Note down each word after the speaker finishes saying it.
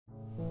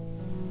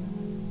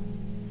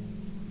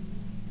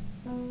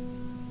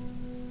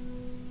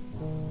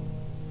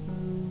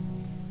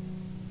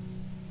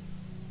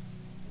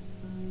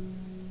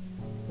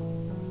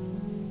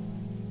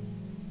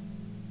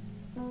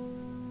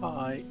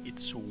Hi,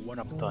 it's One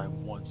Up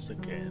Time once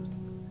again.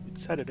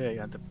 It's Saturday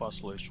and the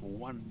puzzle is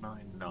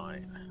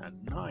 199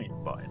 and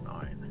 9 by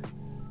 9.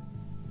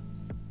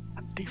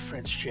 And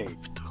different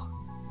shape too.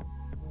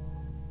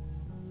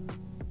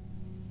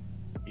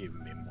 Give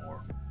me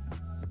more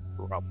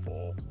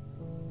rubble.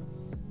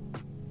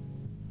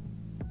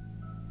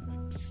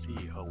 Let's see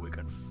how we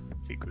can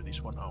figure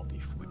this one out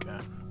if we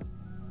can.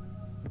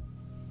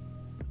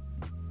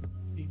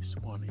 This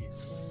one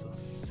is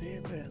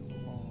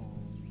 7 long.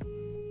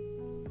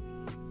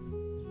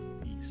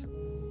 These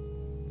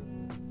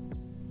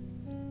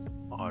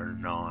are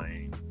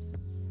 9.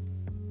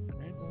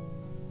 Okay.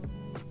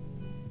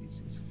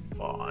 This is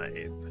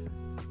 5.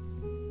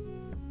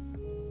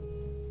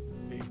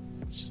 Okay,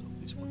 so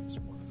this one is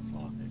more than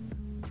 5.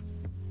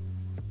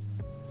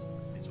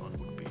 This one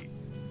would be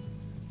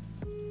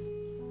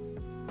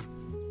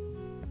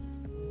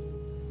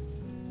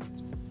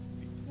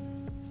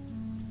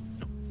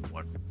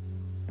 1,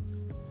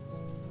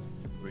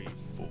 3,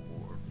 4.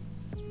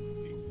 This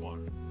would be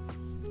 1,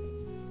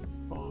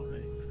 5.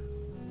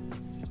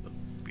 This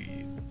would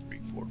be 3,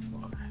 4, 5.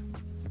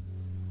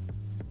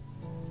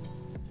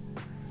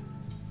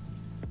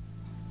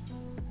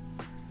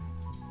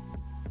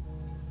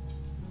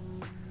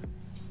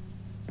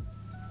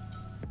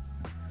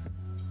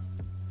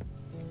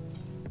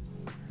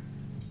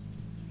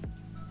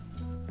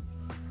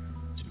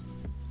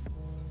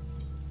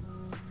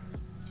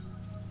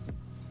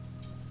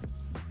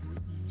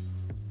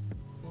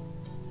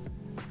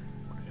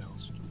 What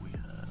else do we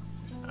have?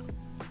 We have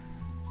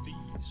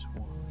these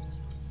ones.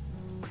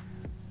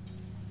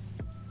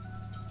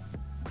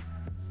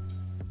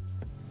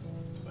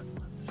 But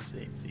not the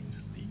same thing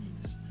as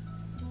these.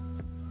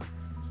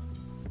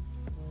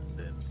 And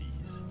then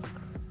these are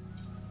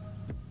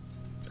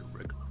the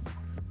regular one.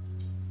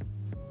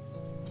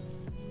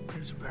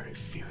 There's very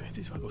few.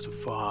 This one goes to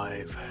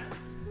 5.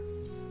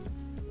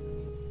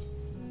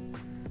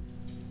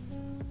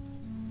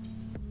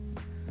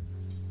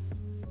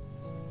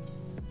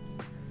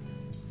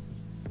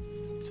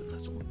 It's a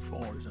nice one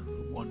 4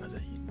 and 1 as a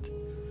hint.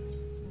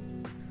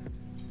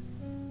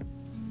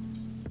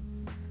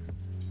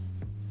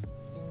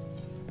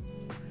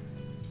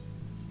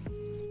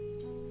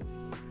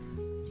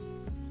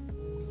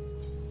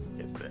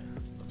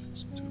 Depends, but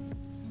it's 2,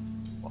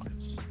 5,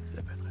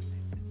 7, I think.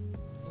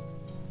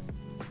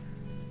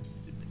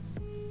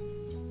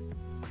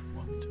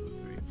 1, 2,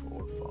 3,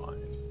 4, 5,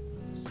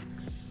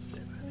 6,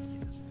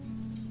 7, yes.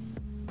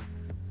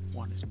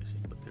 1 is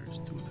missing, but there's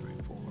 2, 3,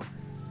 4,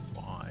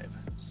 5,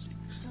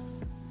 6,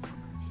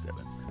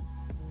 7.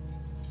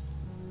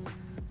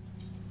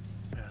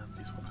 And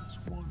this one has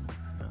 1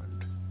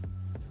 and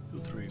 2,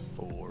 3,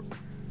 4,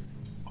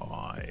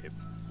 5,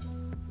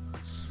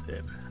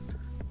 7.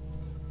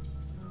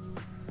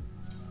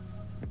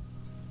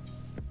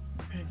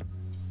 Okay.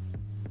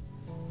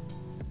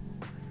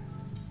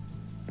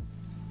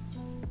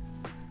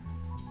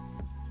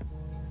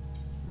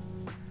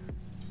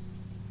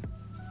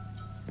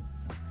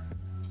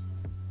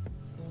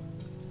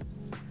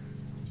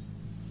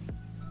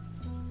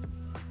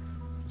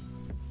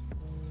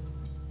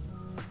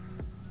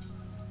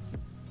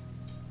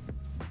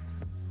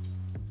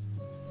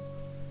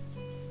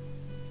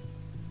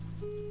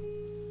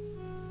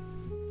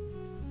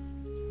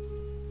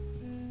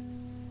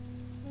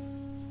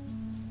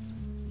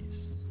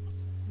 Is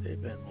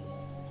 7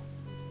 long.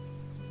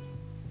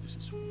 This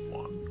is 1,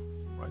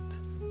 right?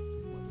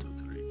 1, 2,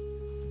 3,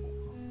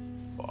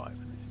 4, 5,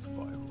 and this is 5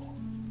 long.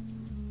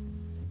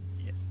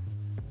 Yeah.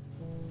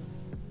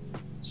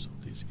 So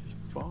this is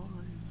 5.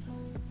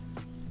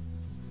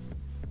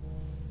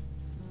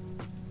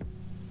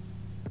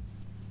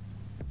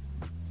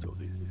 So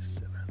this is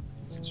 7.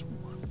 This is 1.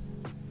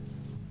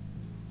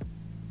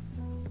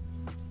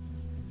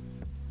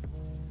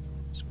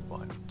 It's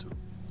 5, 2.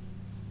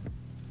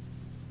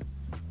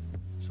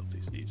 So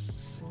this is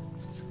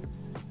 6.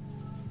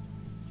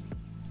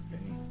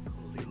 Okay, a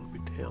little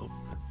bit help.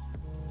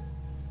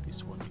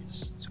 This one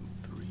is 2,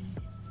 3.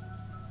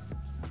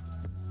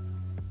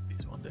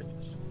 This one then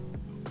is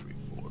 2, 3,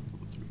 4, 2,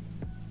 3,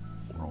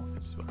 4. Oh,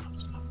 this one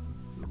has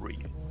 3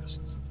 because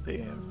it's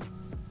there.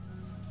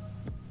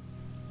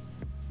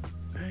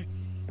 Okay.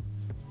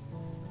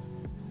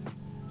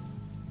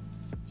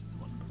 This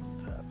one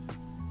doesn't have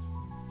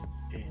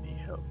any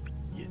help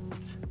yet. And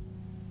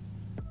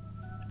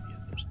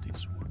yet there's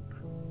this one.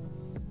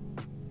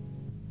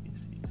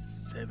 This is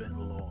 7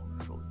 long,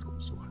 so it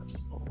also has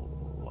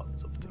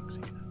lots of things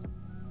here.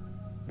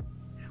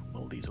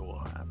 Well, these all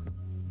have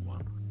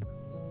 1,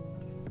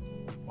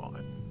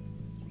 5.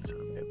 These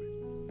have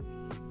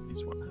everything.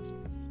 This one has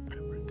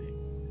everything.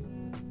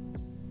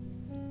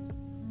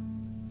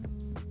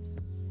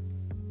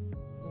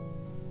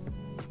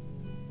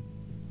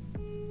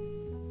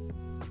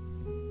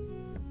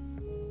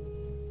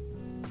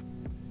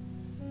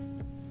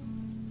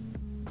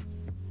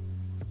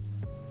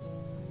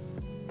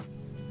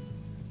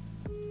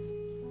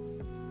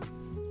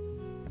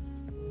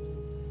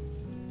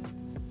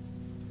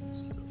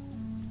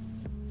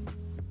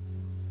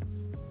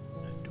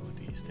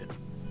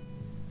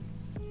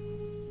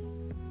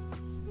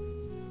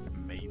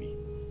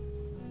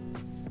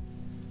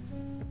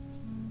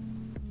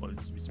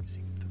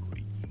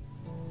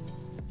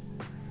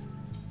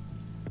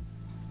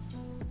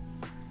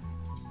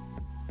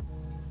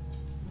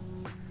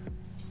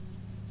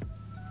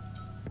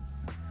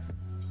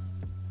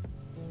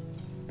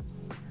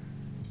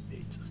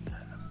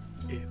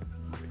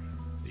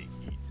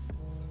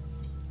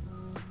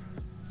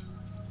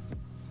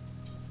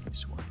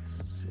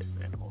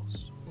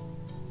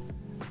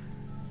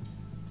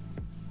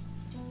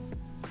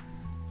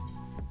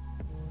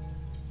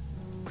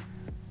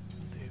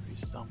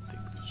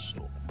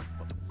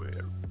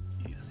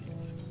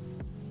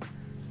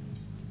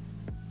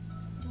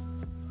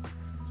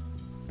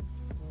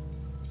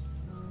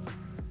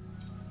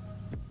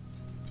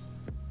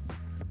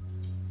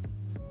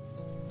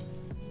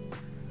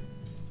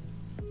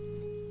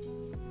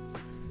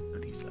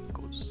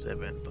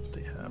 7, but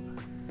they have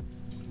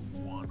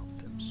one of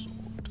them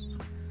solved. So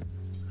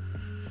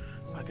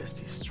I guess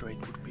this straight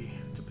would be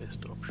the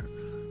best option.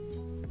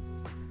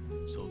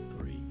 So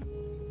 3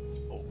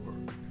 over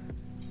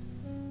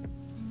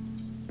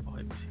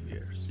 5 is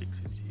here,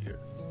 6 is here,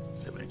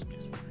 7 is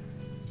missing,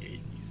 8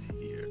 is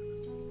here,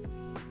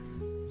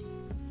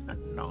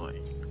 and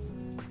 9.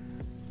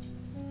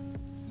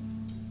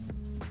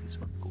 This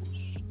one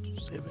goes to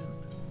 7.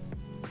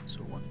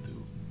 So 1,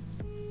 2,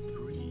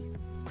 3.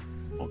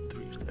 Oh,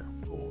 3 is there.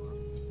 4.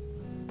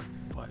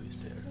 5 is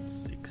there.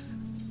 6,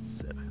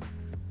 7.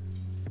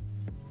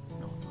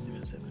 No, not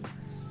even 7.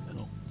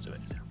 No,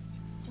 7 is there.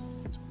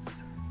 This one is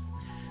there.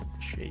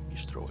 The shape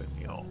is throwing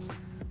me off.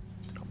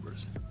 The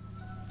numbers.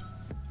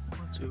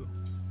 1, 2,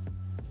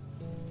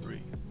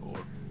 3,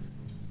 4,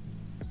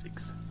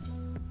 6.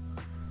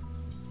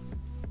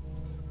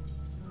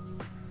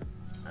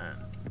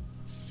 And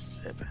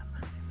 7.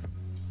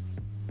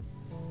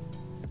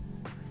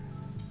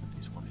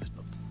 This one is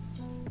not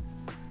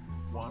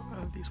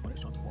 1, this one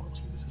is not 1,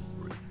 so this is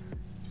 3.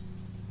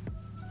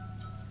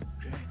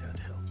 Okay, that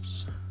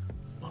helps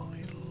a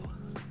little,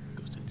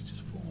 because then this is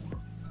 4.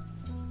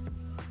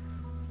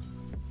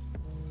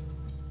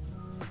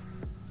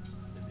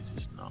 Then this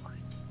is 9.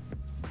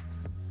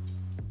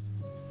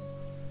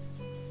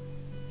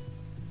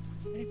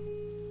 Okay.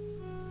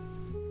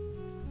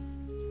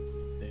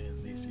 Then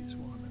this is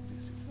 1 and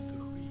this is 3.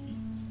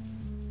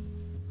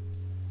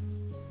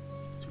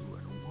 2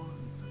 and 1.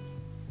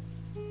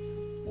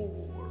 4,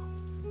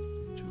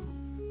 2,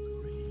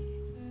 3,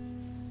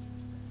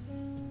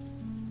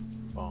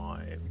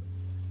 5,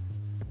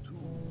 2,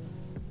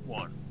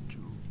 1, 2,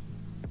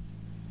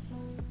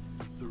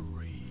 3.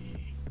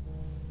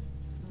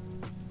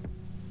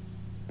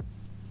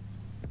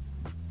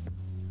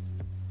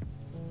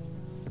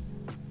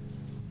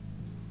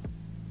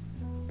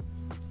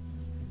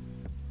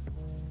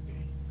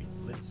 Okay, bit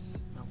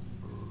less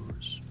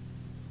numbers.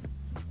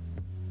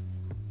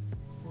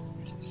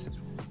 This is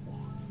 1.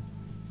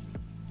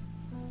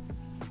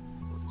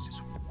 So this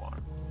is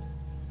 1.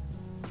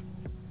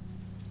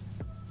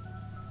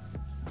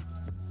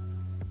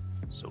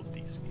 So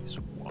this is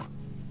 1.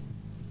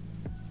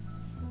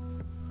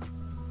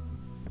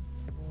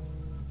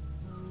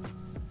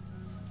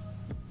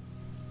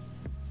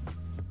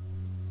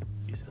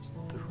 This has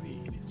 3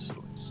 in it, so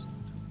it's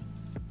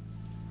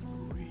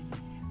 3.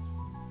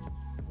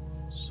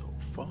 So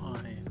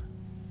 5,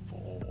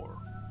 4,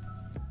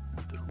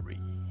 3.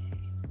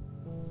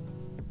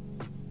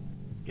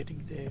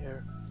 Getting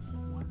there.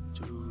 1,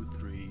 2,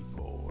 3,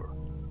 4.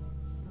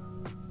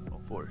 Oh,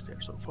 4 is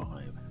there, so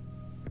 5,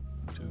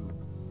 2,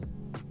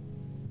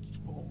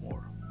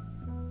 4.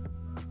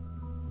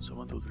 So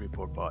 1, 2, 3,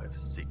 4, 5,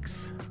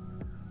 6,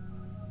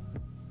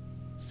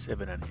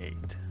 7 and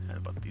 8.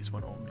 And but this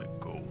one only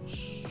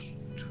goes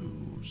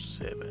to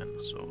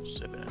 7, so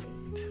 7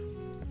 and 8.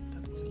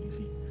 That was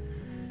easy.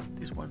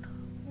 This one,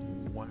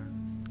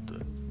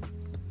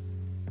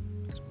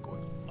 it's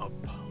going up,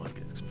 I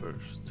guess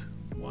first.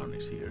 1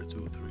 is here,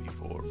 2, 3,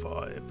 4,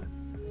 5.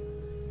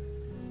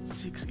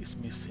 6 is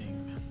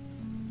missing.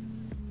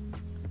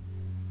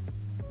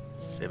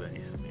 7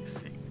 is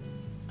missing.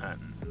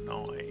 And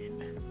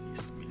 9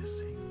 is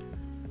missing.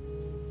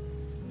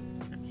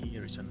 And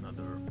here is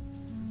another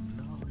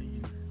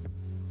 9.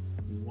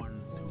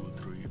 1, 2,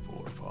 3,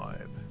 4,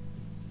 5,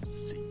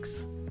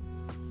 6,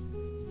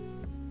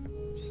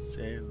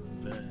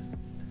 7,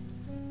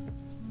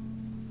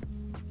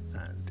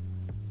 and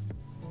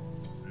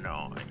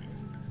 9.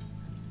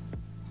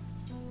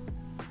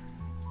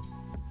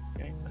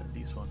 Okay, and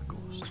this one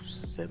goes to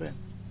 7.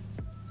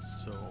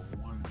 So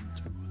 1,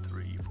 2,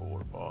 3,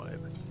 4, 5,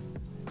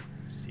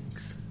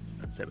 6,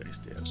 and 7 is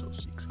there, so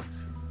 6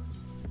 is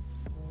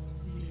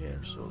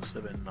here. So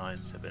 7, 9,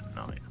 7,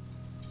 9.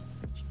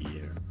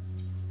 Here.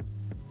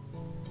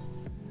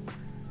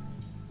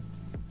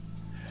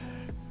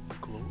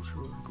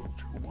 Closure, go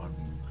to 1,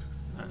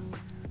 and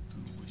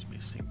 2 is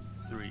missing.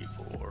 3,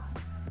 4,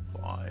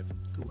 5,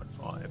 2 and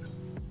 5.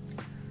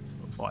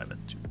 So 5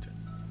 and 2, 10.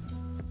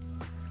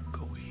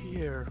 Go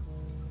here.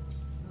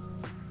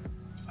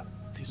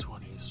 This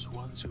one is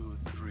 1, 2,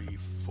 3,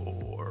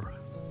 4,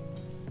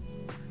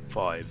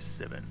 5,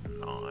 7,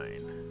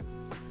 9.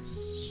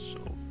 So,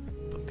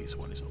 but this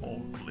one is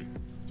only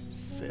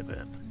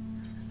 7,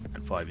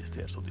 and 5 is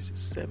there, so this is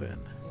 7.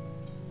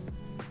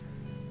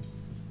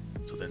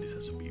 So then this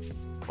has to be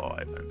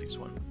 5, and this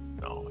one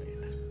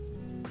 9.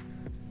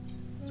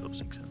 So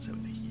 6 and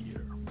 7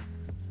 here,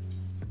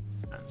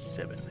 and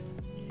 7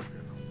 here.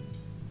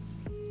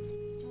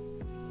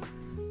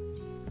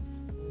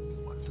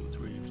 1, 2,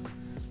 3,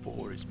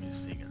 4 is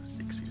missing, and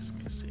 6 is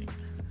missing.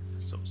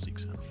 So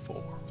 6 and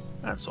 4,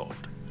 and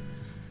solved.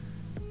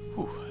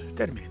 Whew,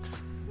 10 minutes.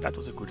 That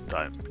was a good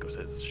time, because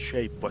the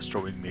shape was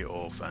throwing me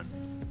off, and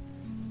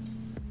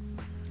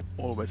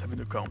always having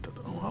to count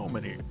how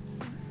many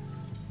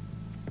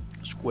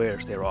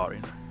squares there are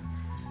in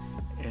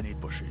any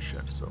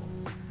position. So,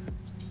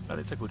 but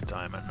it's a good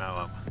time, and now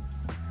I'm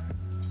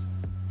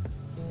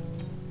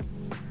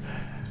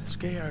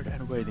scared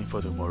and waiting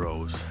for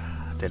tomorrow's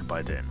 10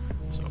 by 10.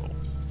 So,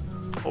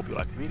 hope you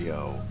liked the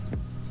video.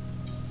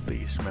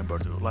 Please remember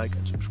to like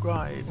and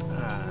subscribe,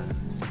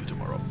 and see you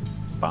tomorrow.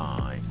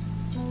 Bye.